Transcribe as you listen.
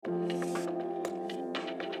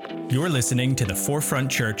You're listening to the Forefront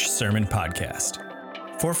Church Sermon Podcast.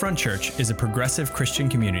 Forefront Church is a progressive Christian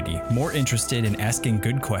community more interested in asking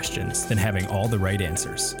good questions than having all the right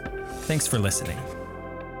answers. Thanks for listening.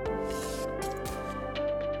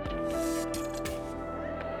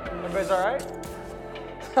 Everybody's all right?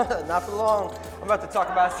 Not for long. I'm about to talk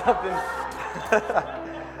about something.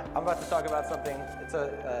 It's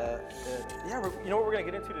you know what we're going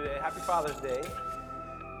to get into today? Happy Father's Day.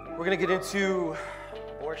 We're going to get into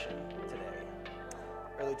abortion today.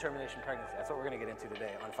 Early termination pregnancy. That's what we're going to get into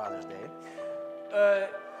today on Father's Day.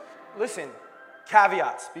 Listen,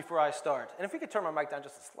 caveats before I start. And if we could turn my mic down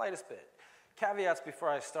just the slightest bit. Caveats before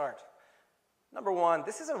I start. Number one,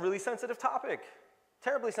 this is a really sensitive topic.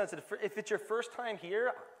 Terribly sensitive. If it's your first time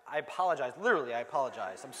here, I apologize. Literally, I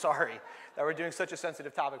apologize. I'm sorry that we're doing such a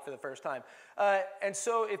sensitive topic for the first time. And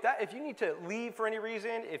so if you need to leave for any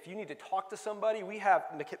reason, if you need to talk to somebody, we have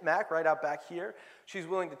Mac right out back here. She's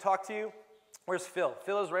willing to talk to you. Where's Phil?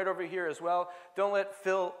 Phil is right over here as well. Don't let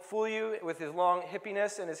Phil fool you with his long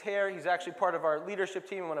hippiness and his hair. He's actually part of our leadership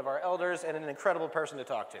team, one of our elders, and an incredible person to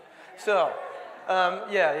talk to. So,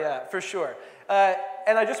 for sure.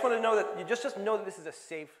 And I just want to know that you just know that this is a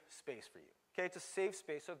safe space for you. Okay, it's a safe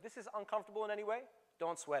space. So if this is uncomfortable in any way,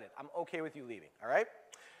 don't sweat it. I'm okay with you leaving, all right?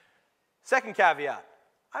 Second caveat,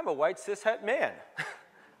 I'm a white cishet man.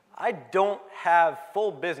 I don't have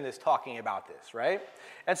full business talking about this, right?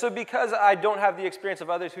 And so because I don't have the experience of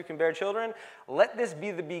others who can bear children, let this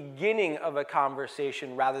be the beginning of a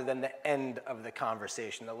conversation rather than the end of the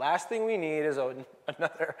conversation. The last thing we need is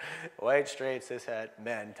another white, straight, cishet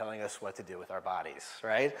men telling us what to do with our bodies,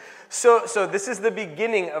 right? So this is the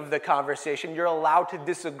beginning of the conversation. You're allowed to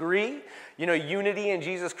disagree. You know, unity in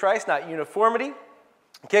Jesus Christ, not uniformity.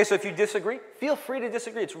 Okay, so if you disagree, feel free to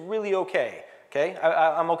disagree. It's really okay. Okay,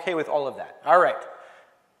 I'm okay with all of that. All right,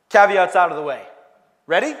 caveats out of the way.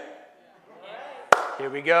 Ready? Here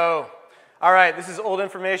we go. All right, this is old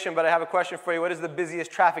information, but I have a question for you. What is the busiest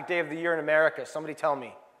traffic day of the year in America? Somebody tell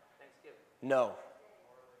me. Thanksgiving. No.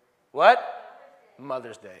 What?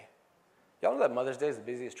 Mother's Day. Y'all know that Mother's Day is the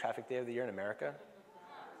busiest traffic day of the year in America?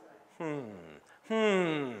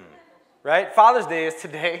 Right? Father's Day is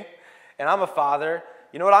today, and I'm a father.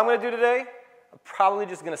 You know what I'm going to do today? I'm probably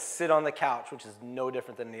just going to sit on the couch, which is no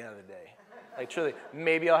different than the other day. Like, truly,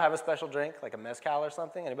 maybe I'll have a special drink, like a mezcal or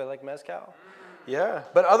something. Anybody like mezcal? Yeah.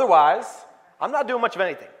 But otherwise, I'm not doing much of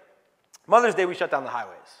anything. Mother's Day, we shut down the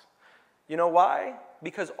highways. You know why?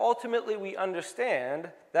 Because ultimately we understand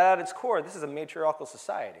that at its core, this is a matriarchal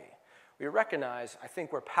society. We recognize, I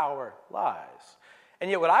think, where power lies. And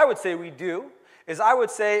yet what I would say we do is I would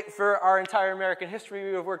say for our entire American history,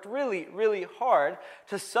 we have worked really, really hard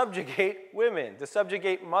to subjugate women, to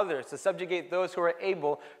subjugate mothers, to subjugate those who are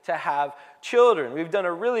able to have children. We've done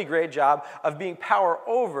a really great job of being power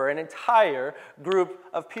over an entire group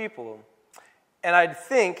of people. And I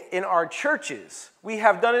think in our churches, we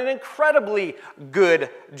have done an incredibly good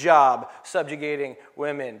job subjugating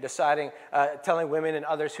women, telling women and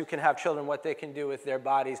others who can have children what they can do with their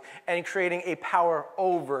bodies, and creating a power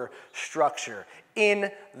over structure in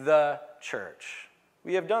the church.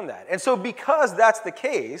 We have done that. And so because that's the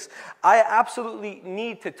case, I absolutely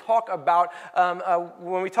need to talk about,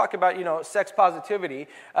 when we talk about, sex positivity,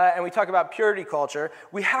 and we talk about purity culture,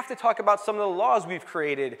 we have to talk about some of the laws we've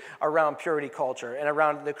created around purity culture and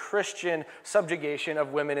around the Christian subjugation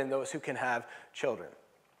of women and those who can have children.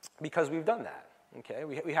 Because we've done that, okay?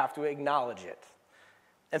 We have to acknowledge it.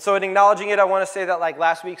 And so in acknowledging it, I want to say that like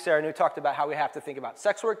last week, Sarah New talked about how we have to think about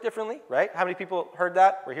sex work differently, right? How many people heard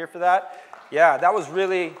that? We're here for that? Yeah, that was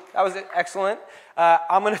excellent.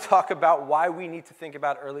 I'm going to talk about why we need to think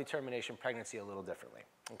about early termination pregnancy a little differently,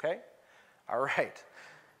 okay? All right.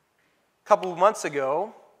 A couple of months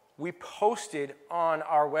ago, we posted on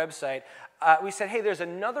our website, we said, hey, there's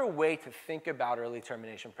another way to think about early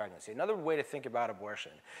termination pregnancy, another way to think about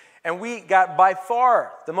abortion. And we got by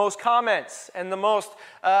far the most comments and the most,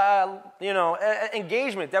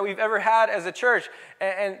 engagement that we've ever had as a church.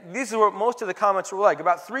 And these are what most of the comments were like.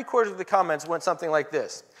 About 3/4 of the comments went something like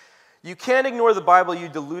this. You can't ignore the Bible, you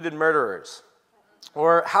deluded murderers.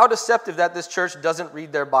 Or how deceptive that this church doesn't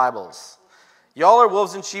read their Bibles. Y'all are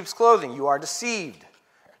wolves in sheep's clothing. You are deceived.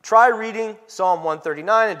 Try reading Psalm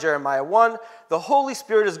 139 and Jeremiah 1. The Holy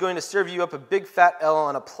Spirit is going to serve you up a big fat L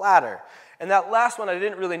on a platter. And that last one, I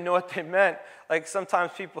didn't really know what they meant. Like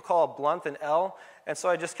sometimes people call a blunt an L. And so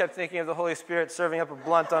I just kept thinking of the Holy Spirit serving up a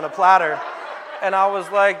blunt on a platter. And I was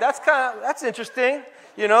like, that's interesting.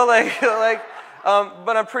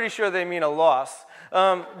 But I'm pretty sure they mean a loss.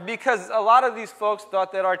 Because a lot of these folks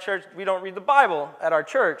thought that our church, we don't read the Bible at our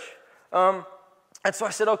church. And so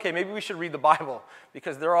I said, okay, maybe we should read the Bible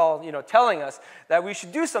because they're all, telling us that we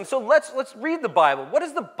should do something. So let's read the Bible. What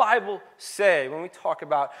does the Bible say when we're talking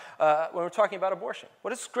about abortion?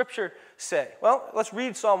 What does Scripture say? Well, let's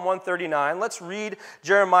read Psalm 139. Let's read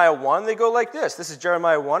Jeremiah 1. They go like this. This is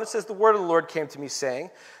Jeremiah 1. It says, the word of the Lord came to me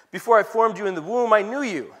saying, before I formed you in the womb, I knew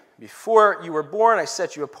you. Before you were born, I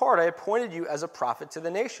set you apart. I appointed you as a prophet to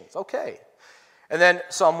the nations. Okay. And then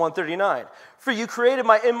Psalm 139. For you created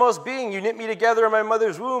my inmost being. You knit me together in my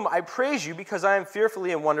mother's womb. I praise you because I am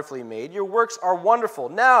fearfully and wonderfully made. Your works are wonderful.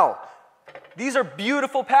 Now, these are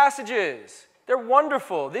beautiful passages. They're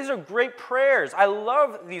wonderful. These are great prayers. I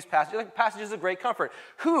love these passages. Like passages of great comfort.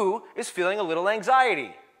 Who is feeling a little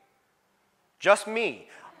anxiety? Just me.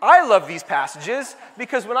 I love these passages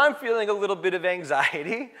because when I'm feeling a little bit of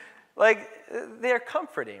anxiety, they're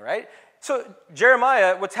comforting, right? So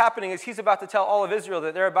Jeremiah, what's happening is he's about to tell all of Israel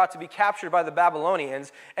that they're about to be captured by the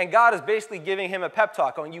Babylonians, and God is basically giving him a pep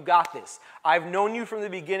talk going, you got this. I've known you from the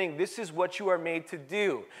beginning. This is what you are made to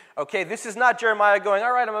do. Okay, this is not Jeremiah going,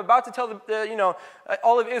 all right, I'm about to tell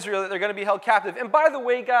all of Israel that they're going to be held captive. And by the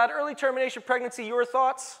way, God, early termination pregnancy, your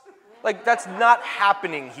thoughts? That's not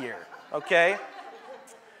happening here, okay?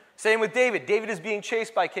 Same with David. David is being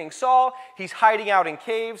chased by King Saul. He's hiding out in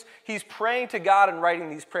caves. He's praying to God and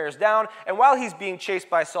writing these prayers down. And while he's being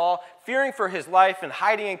chased by Saul, fearing for his life and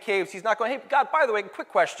hiding in caves, he's not going, hey, God, by the way, quick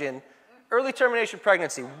question. Early termination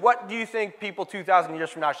pregnancy, what do you think people 2,000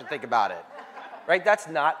 years from now should think about it? Right? That's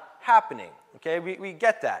not happening. Okay? We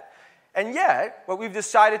get that. And yet, what we've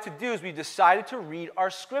decided to do is we've decided to read our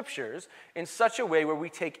scriptures in such a way where we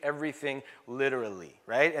take everything literally,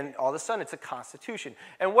 right? And all of a sudden, it's a constitution.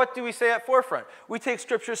 And what do we say at Forefront? We take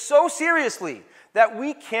scripture so seriously that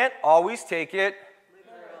we can't always take it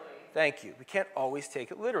literally. Thank you. We can't always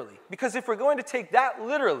take it literally. Because if we're going to take that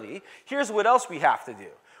literally, here's what else we have to do.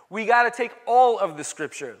 We got to take all of the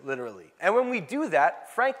scripture literally. And when we do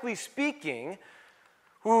that, frankly speaking,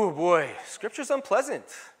 oh boy, scripture's unpleasant.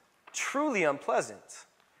 Truly unpleasant.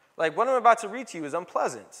 What I'm about to read to you is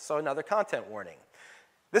unpleasant. So another content warning.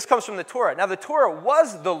 This comes from the Torah. Now the Torah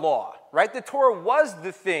was the law, right? The Torah was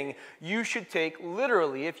the thing you should take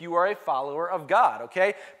literally if you are a follower of God,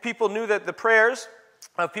 okay? People knew that the prayers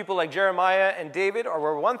of people like Jeremiah and David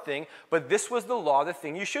were one thing, but this was the law, the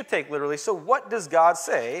thing you should take literally. So what does God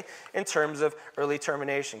say in terms of early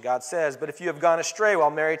termination? God says, but if you have gone astray while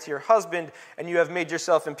married to your husband and you have made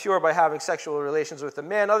yourself impure by having sexual relations with a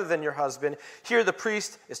man other than your husband, here the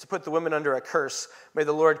priest is to put the woman under a curse. May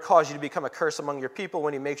the Lord cause you to become a curse among your people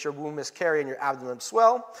when he makes your womb miscarry and your abdomen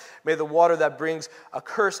swell. May the water that brings a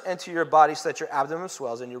curse enter your body so that your abdomen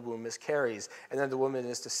swells and your womb miscarries. And then the woman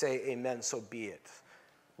is to say, amen, so be it.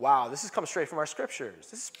 Wow, this has come straight from our scriptures.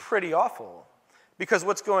 This is pretty awful. Because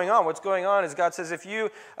what's going on? What's going on is God says if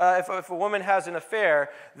a woman has an affair,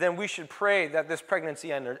 then we should pray that this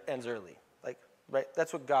pregnancy ends early. Right?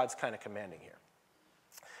 That's what God's kind of commanding here.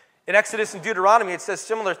 In Exodus and Deuteronomy, it says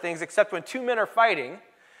similar things, except when two men are fighting.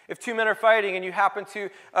 If two men are fighting and you happen to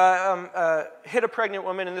hit a pregnant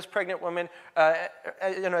woman and this pregnant woman,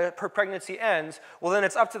 her pregnancy ends, well, then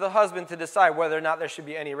it's up to the husband to decide whether or not there should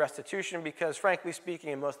be any restitution because, frankly speaking,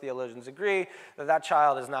 and most theologians agree, that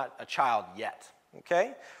child is not a child yet.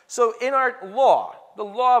 Okay? So in our law, the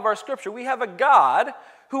law of our scripture, we have a God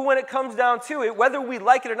who, when it comes down to it, whether we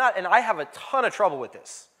like it or not, and I have a ton of trouble with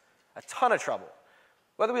this, a ton of trouble,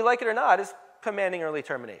 whether we like it or not, is commanding early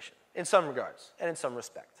termination in some regards and in some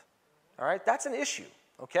respect. All right, that's an issue,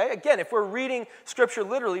 okay? Again, if we're reading Scripture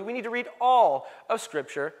literally, we need to read all of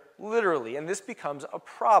Scripture literally, and this becomes a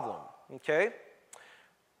problem, okay?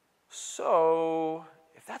 So,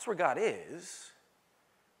 if that's where God is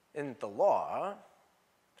in the law,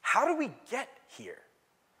 how do we get here?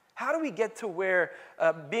 How do we get to where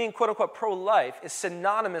being quote-unquote pro-life is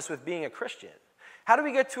synonymous with being a Christian? How do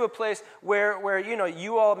we get to a place where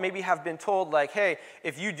you all maybe have been told, hey,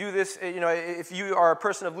 if you do this, if you are a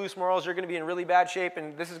person of loose morals, you're going to be in really bad shape,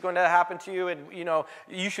 and this is going to happen to you, and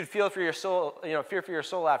you should fear for your soul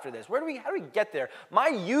after this. How do we get there? My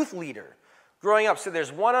youth leader, growing up, said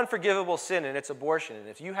there's one unforgivable sin, and it's abortion. And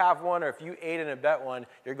if you have one, or if you aid and abet one,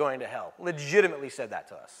 you're going to hell. Legitimately said that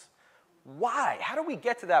to us. Why? How do we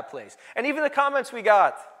get to that place? And even the comments we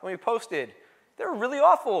got when we posted, they were really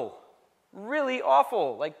awful. Really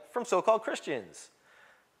awful, from so-called Christians.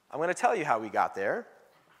 I'm going to tell you how we got there,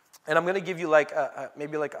 and I'm going to give you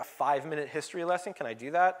maybe a 5-minute history lesson. Can I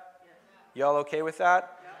do that? Yeah. Y'all okay with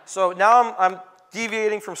that? Yeah. So now I'm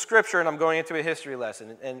deviating from Scripture, and I'm going into a history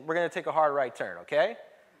lesson, and we're going to take a hard right turn, okay?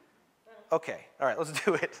 Okay, all right, let's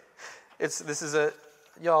do it. This is a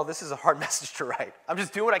hard message to write. I'm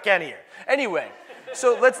just doing what I can here. Anyway,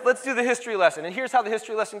 So let's do the history lesson. And here's how the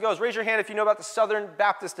history lesson goes. Raise your hand if you know about the Southern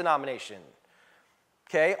Baptist denomination.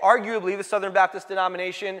 Okay, arguably the Southern Baptist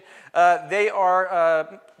denomination, they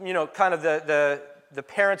are, kind of the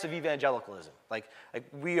parents of evangelicalism. Like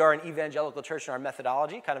we are an evangelical church in our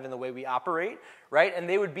methodology, kind of in the way we operate, right? And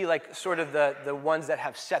they would be like sort of the ones that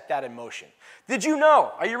have set that in motion. Did you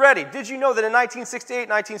know, are you ready? Did you know that in 1968,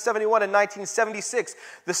 1971, and 1976,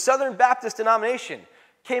 the Southern Baptist denomination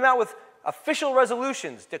came out with official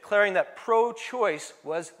resolutions declaring that pro-choice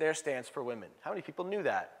was their stance for women? How many people knew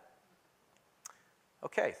that?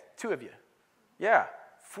 Okay, 2 of you. Yeah,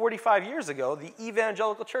 45 years ago, the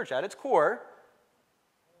evangelical church at its core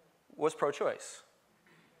was pro-choice.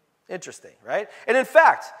 Interesting, right? And in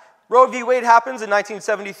fact, Roe v. Wade happens in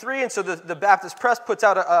 1973, and so the Baptist press puts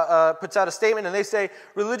out a statement, and they say,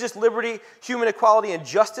 religious liberty, human equality, and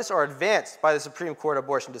justice are advanced by the Supreme Court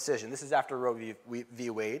abortion decision. This is after Roe v.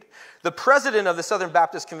 Wade. The president of the Southern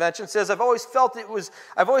Baptist Convention says, I've always felt that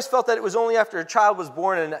it was only after a child was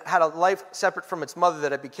born and had a life separate from its mother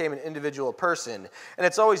that it became an individual person. And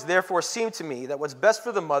it's always therefore seemed to me that what's best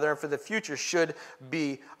for the mother and for the future should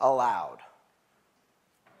be allowed.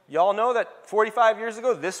 Y'all know that 45 years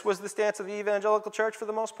ago, this was the stance of the evangelical church for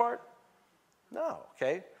the most part? No,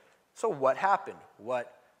 okay? So what happened?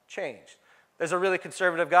 What changed? There's a really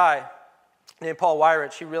conservative guy named Paul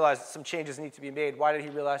Weyrich. He realized that some changes need to be made. Why did he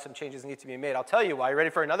realize some changes need to be made? I'll tell you why. You ready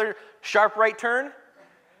for another sharp right turn?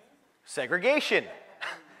 Segregation.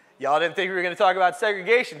 Y'all didn't think we were going to talk about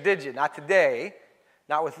segregation, did you? Not today.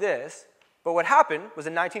 Not with this. But what happened was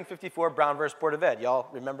in 1954, Brown versus Board of Ed. Y'all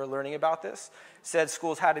remember learning about this? Said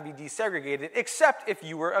schools had to be desegregated, except if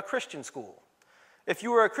you were a Christian school. If you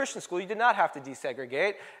were a Christian school, you did not have to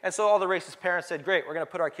desegregate. And so all the racist parents said, great, we're going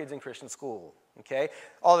to put our kids in Christian school. Okay?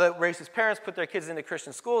 All the racist parents put their kids into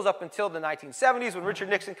Christian schools up until the 1970s when Richard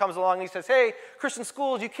Nixon comes along and he says, hey, Christian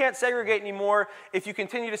schools, you can't segregate anymore. If you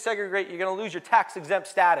continue to segregate, you're going to lose your tax-exempt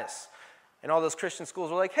status. And all those Christian schools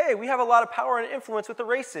were like, hey, we have a lot of power and influence with the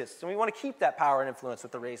racists, and we want to keep that power and influence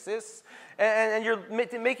with the racists, and you're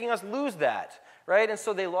making us lose that, right? And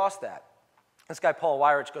so they lost that. This guy, Paul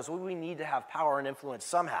Weyrich, goes, well, we need to have power and influence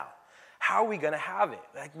somehow. How are we going to have it?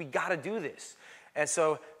 Like, we got to do this. And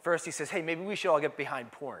so first he says, hey, maybe we should all get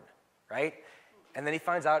behind porn, right? And then he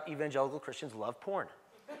finds out evangelical Christians love porn.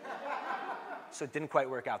 So it didn't quite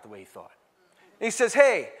work out the way he thought. And he says,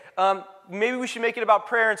 hey, maybe we should make it about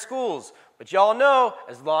prayer in schools. But y'all know,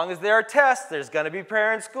 as long as there are tests, there's going to be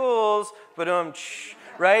prayer in schools. But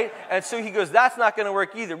right? And so he goes, that's not going to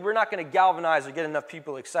work either. We're not going to galvanize or get enough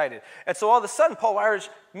people excited. And so all of a sudden, Paul Weyrich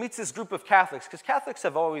meets this group of Catholics, because Catholics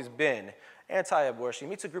have always been anti-abortion. He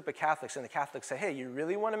meets a group of Catholics, and the Catholics say, hey, you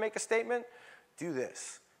really want to make a statement? Do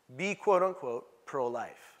this. Be, quote unquote,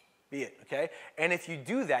 pro-life. Be it, okay? And if you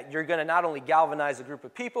do that, you're going to not only galvanize a group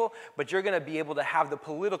of people, but you're going to be able to have the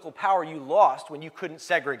political power you lost when you couldn't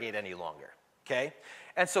segregate any longer, okay?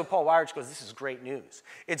 And so Paul Weyrich goes, this is great news.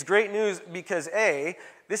 It's great news because, A,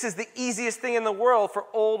 this is the easiest thing in the world for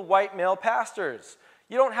old white male pastors.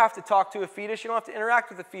 You don't have to talk to a fetus. You don't have to interact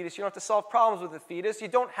with the fetus. You don't have to solve problems with the fetus. You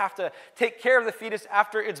don't have to take care of the fetus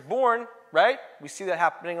after it's born, right? We see that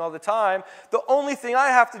happening all the time. The only thing I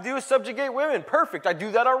have to do is subjugate women. Perfect. I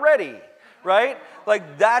do that already, right?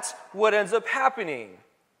 Like, that's what ends up happening.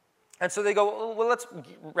 And so they go, well, let's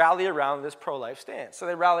rally around this pro-life stance. So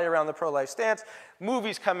they rally around the pro-life stance.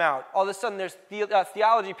 Movies come out. All of a sudden, there's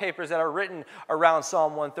theology papers that are written around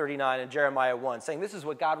Psalm 139 and Jeremiah 1, saying this is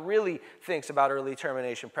what God really thinks about early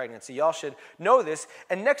termination pregnancy. Y'all should know this.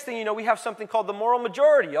 And next thing you know, we have something called the moral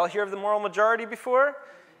majority. Y'all hear of the moral majority before?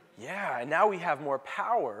 Yeah, and now we have more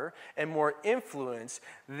power and more influence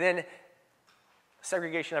than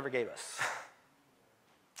segregation ever gave us.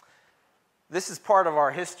 This is part of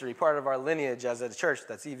our history, part of our lineage as a church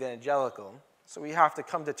that's evangelical. So we have to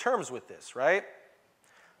come to terms with this, right?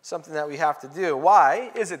 Something that we have to do.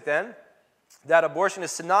 Why is it then that abortion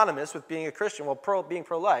is synonymous with being a Christian? Well, being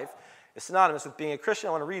pro-life is synonymous with being a Christian.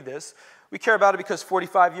 I want to read this. We care about it because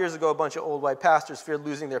 45 years ago, a bunch of old white pastors feared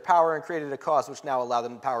losing their power and created a cause which now allows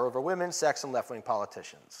them power over women, sex, and left-wing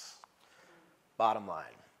politicians. Bottom line.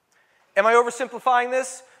 Am I oversimplifying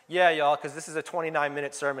this? Yeah, y'all, because this is a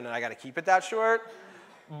 29-minute sermon and I got to keep it that short.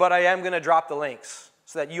 But I am going to drop the links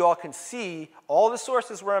so that you all can see all the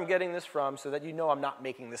sources where I'm getting this from so that you know I'm not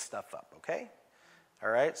making this stuff up, okay? All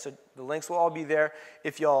right, so the links will all be there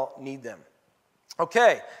if y'all need them.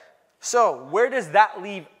 Okay, so where does that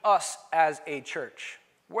leave us as a church?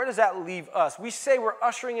 Where does that leave us? We say we're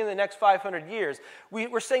ushering in the next 500 years.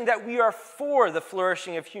 We're saying that we are for the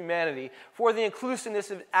flourishing of humanity, for the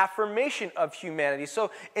inclusiveness and affirmation of humanity.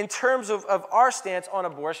 So in terms of our stance on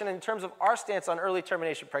abortion, in terms of our stance on early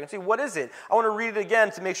termination pregnancy, what is it? I want to read it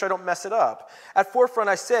again to make sure I don't mess it up. At Forefront,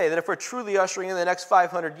 I say that if we're truly ushering in the next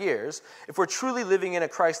 500 years, if we're truly living in a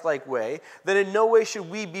Christ-like way, then in no way should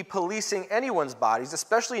we be policing anyone's bodies,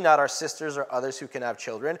 especially not our sisters or others who can have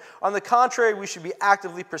children. On the contrary, we should be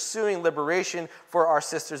actively pursuing liberation for our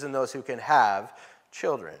sisters and those who can have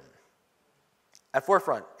children. At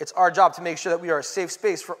Forefront, it's our job to make sure that we are a safe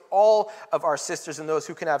space for all of our sisters and those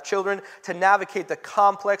who can have children to navigate the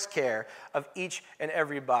complex care of each and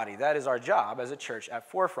every body. That is our job as a church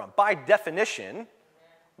at Forefront. By definition,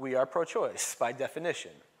 we are pro-choice, by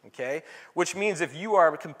definition. Okay? Which means if you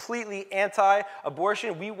are completely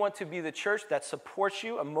anti-abortion, we want to be the church that supports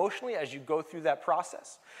you emotionally as you go through that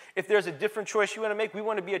process. If there's a different choice you want to make, we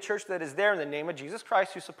want to be a church that is there in the name of Jesus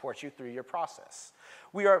Christ who supports you through your process.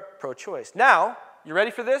 We are pro-choice. Now, you ready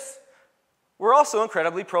for this? We're also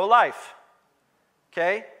incredibly pro-life.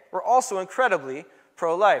 Okay? We're also incredibly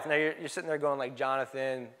pro-life. Now, you're sitting there going like,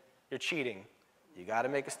 Jonathan, you're cheating. You got to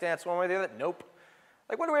make a stance one way or the other? Nope.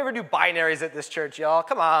 Like, when do we ever do binaries at this church, y'all?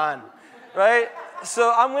 Come on, right?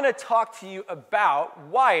 So I'm going to talk to you about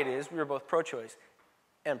why it is we are both pro-choice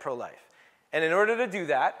and pro-life. And in order to do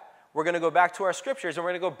that, we're going to go back to our scriptures, and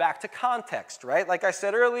we're going to go back to context, right? Like I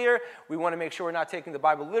said earlier, we want to make sure we're not taking the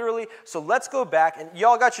Bible literally. So let's go back, and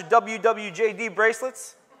y'all got your WWJD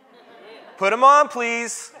bracelets? Put them on,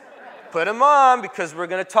 please. Put them on, because we're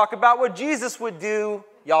going to talk about what Jesus would do.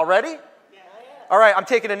 Y'all ready? All right, I'm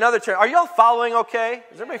taking another turn. Are y'all following okay?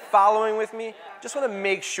 Is everybody following with me? Just want to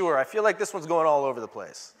make sure. I feel like this one's going all over the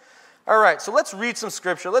place. All right, so let's read some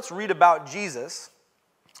scripture. Let's read about Jesus.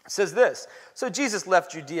 It says this: So Jesus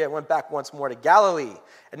left Judea and went back once more to Galilee.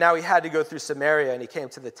 And now he had to go through Samaria, and he came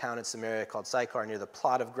to the town in Samaria called Sychar, near the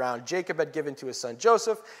plot of ground Jacob had given to his son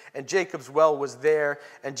Joseph. And Jacob's well was there.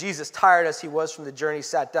 And Jesus, tired as he was from the journey,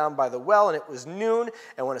 sat down by the well, and it was noon.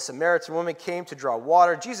 And when a Samaritan woman came to draw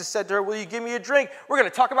water, Jesus said to her, "Will you give me a drink?" We're going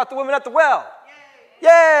to talk about the woman at the well. Yay!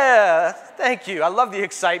 Yeah! Thank you. I love the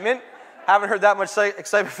excitement. Haven't heard that much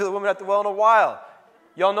excitement for the woman at the well in a while.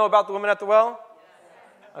 Y'all know about the woman at the well?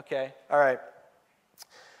 Okay, all right.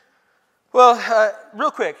 Well,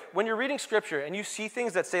 real quick, when you're reading scripture and you see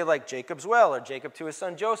things that say like Jacob's well or Jacob to his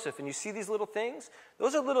son Joseph, and you see these little things,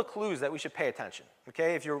 those are little clues that we should pay attention,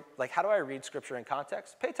 okay? If you're like, how do I read scripture in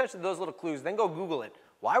context? Pay attention to those little clues, then go Google it.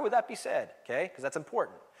 Why would that be said, okay? Because that's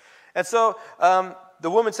important. And so the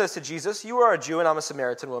woman says to Jesus, "You are a Jew and I'm a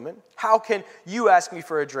Samaritan woman. How can you ask me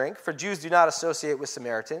for a drink? For Jews do not associate with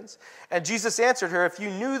Samaritans." And Jesus answered her, "If you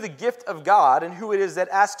knew the gift of God and who it is that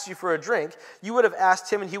asks you for a drink, you would have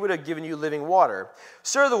asked him and he would have given you living water."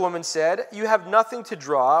 "Sir," the woman said, "you have nothing to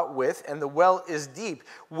draw with and the well is deep.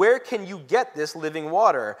 Where can you get this living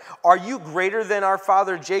water? Are you greater than our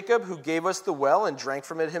father Jacob, who gave us the well and drank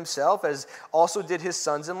from it himself, as also did his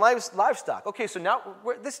sons and livestock?" Okay, so now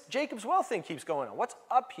this Jacob's well thing keeps going on. What's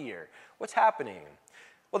up here? What's happening?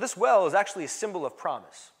 Well, this well is actually a symbol of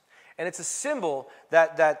promise. And it's a symbol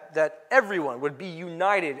that everyone would be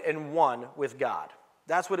united and one with God.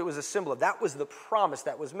 That's what it was a symbol of. That was the promise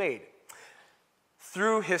that was made.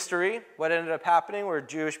 Through history, what ended up happening were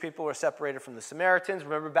Jewish people were separated from the Samaritans.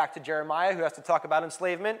 Remember back to Jeremiah, who has to talk about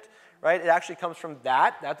enslavement, right? It actually comes from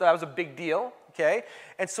that. That was a big deal, okay?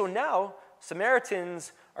 And so now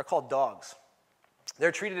Samaritans are called dogs.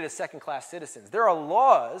 They're treated as second-class citizens. There are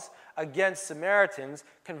laws against Samaritans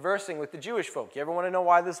conversing with the Jewish folk. You ever want to know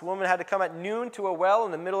why this woman had to come at noon to a well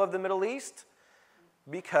in the middle of the Middle East?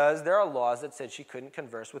 Because there are laws that said she couldn't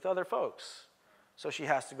converse with other folks. So she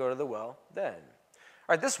has to go to the well then.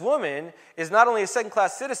 All right, this woman is not only a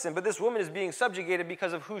second-class citizen, but this woman is being subjugated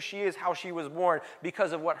because of who she is, how she was born,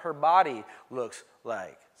 because of what her body looks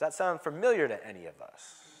like. Does that sound familiar to any of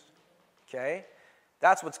us? Okay?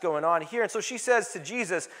 That's what's going on here. And so she says to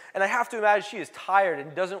Jesus, and I have to imagine she is tired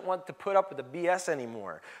and doesn't want to put up with the BS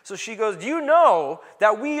anymore. So she goes, "Do you know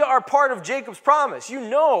that we are part of Jacob's promise? You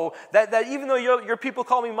know that even though your people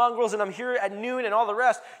call me mongrels and I'm here at noon and all the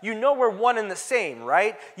rest, you know we're one and the same,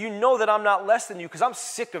 right? You know that I'm not less than you because I'm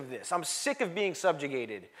sick of this. I'm sick of being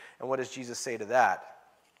subjugated." And what does Jesus say to that?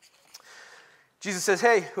 Jesus says,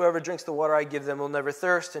 "Hey, whoever drinks the water I give them will never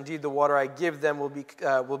thirst. Indeed, the water I give them will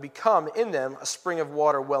become in them a spring of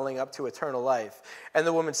water welling up to eternal life." And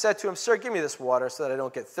the woman said to him, "Sir, give me this water so that I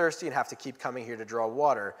don't get thirsty and have to keep coming here to draw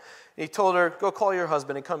water." And he told her, "Go call your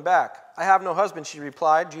husband and come back." "I have no husband," she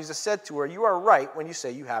replied. Jesus said to her, "You are right when you say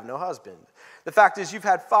you have no husband. The fact is, you've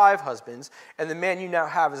had 5 husbands, and the man you now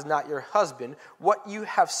have is not your husband. What you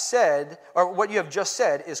have said, or what you have just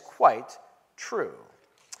said, is quite true.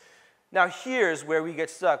 Now, here's where we get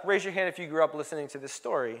stuck. Raise your hand if you grew up listening to this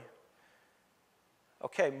story.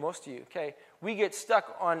 Okay, most of you, okay. We get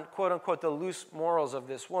stuck on, quote unquote, the loose morals of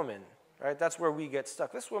this woman, right? That's where we get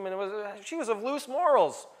stuck. This woman, she was of loose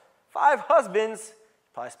morals. 5 husbands.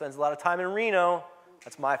 Probably spends a lot of time in Reno.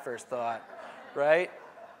 That's my first thought, right?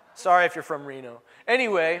 Sorry if you're from Reno.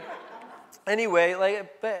 Anyway,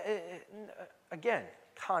 again,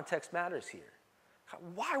 context matters here.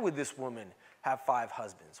 Why would this woman have 5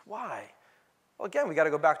 husbands? Why? Well, again, we got to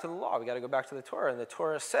go back to the law. We got to go back to the Torah, and the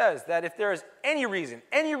Torah says that if there is any reason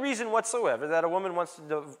whatsoever that a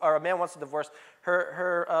man wants to divorce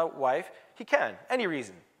her wife, he can. Any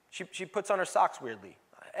reason. She puts on her socks weirdly.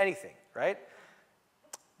 Anything, right?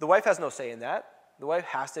 The wife has no say in that. The wife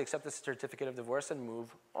has to accept the certificate of divorce and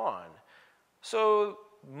move on. So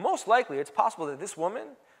most likely, it's possible that this woman,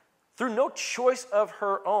 through no choice of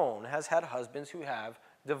her own, has had husbands who have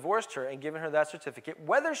divorced her and given her that certificate,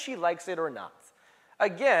 whether she likes it or not.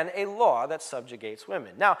 Again, a law that subjugates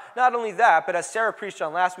women. Now, not only that, but as Sarah preached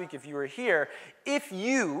on last week, if you were here, if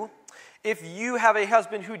you have a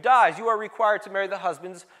husband who dies, you are required to marry the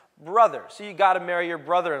husband's brother. So you got to marry your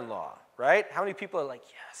brother-in-law, right? How many people are like,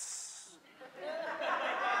 yes?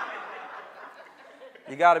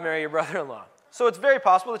 You got to marry your brother-in-law. So it's very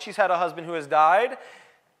possible that she's had a husband who has died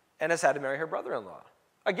and has had to marry her brother-in-law.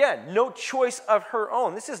 Again, no choice of her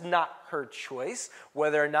own. This is not her choice,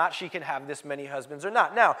 whether or not she can have this many husbands or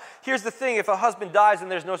not. Now, here's the thing. If a husband dies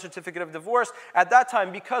and there's no certificate of divorce, at that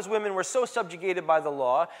time, because women were so subjugated by the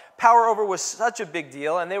law, power over was such a big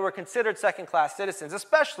deal, and they were considered second-class citizens,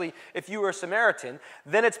 especially if you were a Samaritan,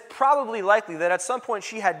 then it's probably likely that at some point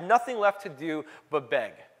she had nothing left to do but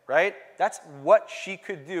beg. Right? That's what she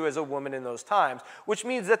could do as a woman in those times, which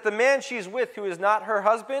means that the man she's with who is not her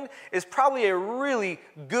husband is probably a really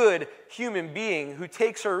good human being who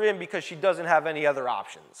takes her in because she doesn't have any other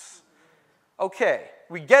options. Okay,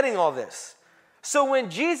 we're getting all this. So when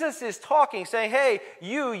Jesus is talking, saying, hey,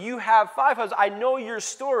 you have 5 husbands, I know your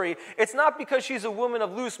story, it's not because she's a woman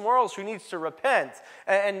of loose morals who needs to repent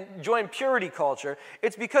and join purity culture.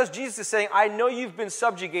 It's because Jesus is saying, I know you've been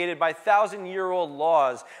subjugated by 1,000-year-old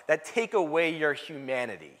laws that take away your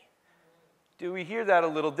humanity. Do we hear that a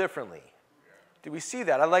little differently? Do we see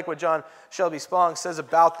that? I like what John Shelby Spong says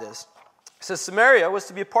about this. He says, Samaria was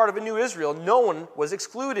to be a part of a new Israel. No one was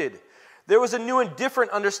excluded. There was a new and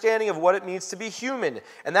different understanding of what it means to be human,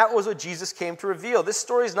 and that was what Jesus came to reveal. This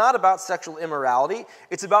story is not about sexual immorality.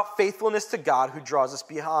 It's about faithfulness to God who draws us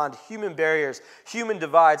beyond human barriers, human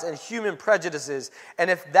divides, and human prejudices.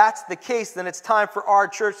 And if that's the case, then it's time for our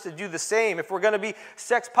church to do the same. If we're going to be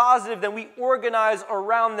sex positive, then we organize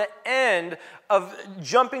around the end of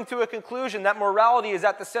jumping to a conclusion that morality is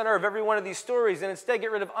at the center of every one of these stories, and instead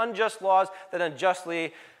get rid of unjust laws that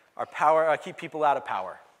unjustly keep people out of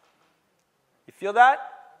power. You feel that?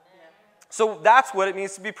 So that's what it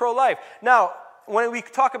means to be pro-life. Now, when we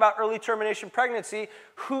talk about early termination pregnancy,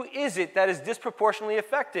 who is it that is disproportionately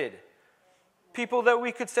affected? People that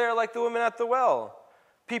we could say are like the women at the well.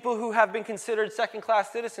 People who have been considered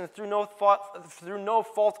second-class citizens through no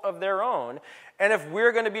fault of their own. And if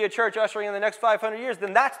we're going to be a church ushering in the next 500 years,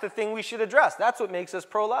 then that's the thing we should address. That's what makes us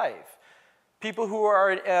pro-life. People who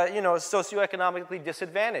are, socioeconomically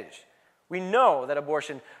disadvantaged. We know that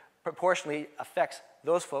abortion proportionally affects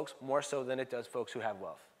those folks more so than it does folks who have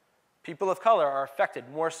wealth. People of color are affected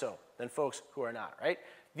more so than folks who are not, right?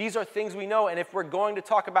 These are things we know, and if we're going to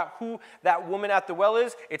talk about who that woman at the well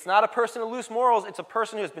is, it's not a person of loose morals, it's a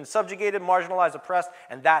person who has been subjugated, marginalized, oppressed,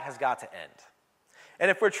 and that has got to end. And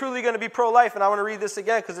if we're truly going to be pro-life, and I want to read this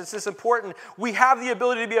again because it's this important, we have the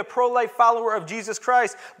ability to be a pro-life follower of Jesus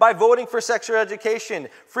Christ by voting for sexual education,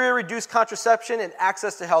 free or reduced contraception, and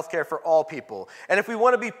access to health care for all people. And if we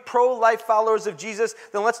want to be pro-life followers of Jesus,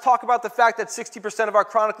 then let's talk about the fact that 60% of our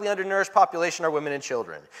chronically undernourished population are women and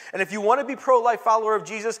children. And if you want to be pro-life follower of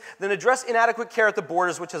Jesus, then address inadequate care at the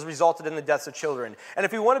borders, which has resulted in the deaths of children. And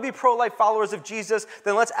if we want to be pro-life followers of Jesus,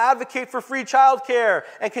 then let's advocate for free child care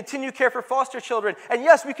and continue care for foster children. And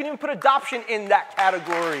yes, we can even put adoption in that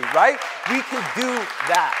category, right? We can do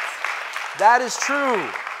that. That is true.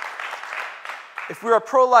 If we're a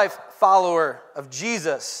pro-life follower of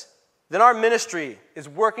Jesus, then our ministry is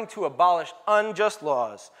working to abolish unjust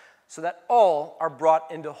laws so that all are brought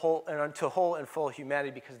into whole and full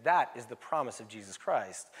humanity, because that is the promise of Jesus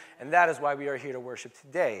Christ. And that is why we are here to worship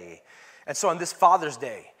today. And so on this Father's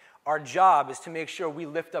Day, our job is to make sure we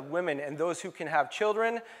lift up women and those who can have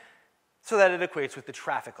children, so that it equates with the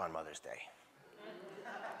traffic on Mother's Day.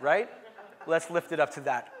 Right? let's lift it up to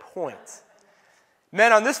that point.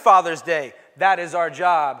 Men, on this Father's Day, that is our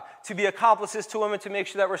job, to be accomplices to women, to make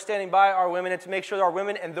sure that we're standing by our women, and to make sure that our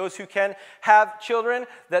women and those who can have children,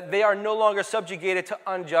 that they are no longer subjugated to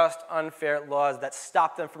unjust, unfair laws that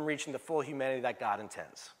stop them from reaching the full humanity that God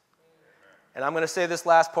intends. And I'm going to say this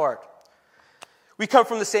last part. We come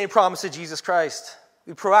from the same promise of Jesus Christ.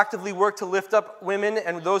 We proactively work to lift up women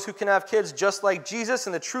and those who can have kids just like Jesus.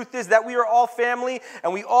 And the truth is that we are all family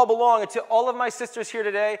and we all belong. And to all of my sisters here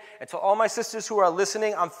today and to all my sisters who are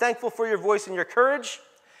listening, I'm thankful for your voice and your courage.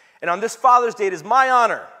 And on this Father's Day, it is my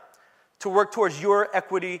honor to work towards your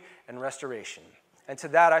equity and restoration. And to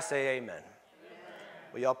that I say amen. Amen.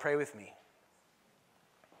 Will y'all pray with me?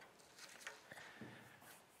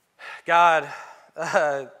 God,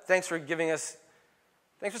 thanks for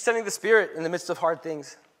sending the Spirit in the midst of hard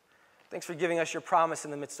things. Thanks for giving us your promise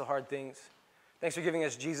in the midst of hard things. Thanks for giving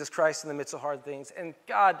us Jesus Christ in the midst of hard things. And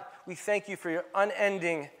God, we thank you for your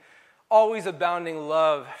unending, always abounding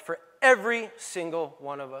love for every single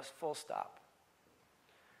one of us, full stop.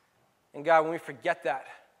 And God, when we forget that,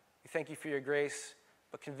 we thank you for your grace,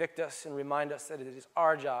 but convict us and remind us that it is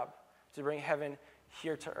our job to bring heaven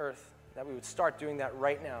here to earth, that we would start doing that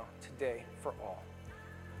right now, today, for all.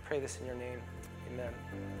 I pray this in your name. Amen.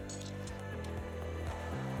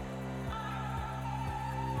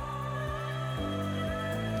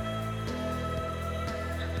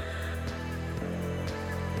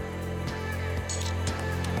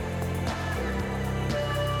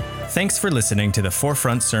 Thanks for listening to the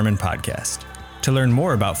Forefront Sermon Podcast. To learn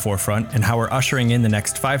more about Forefront and how we're ushering in the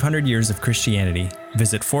next 500 years of Christianity,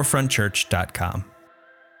 visit forefrontchurch.com.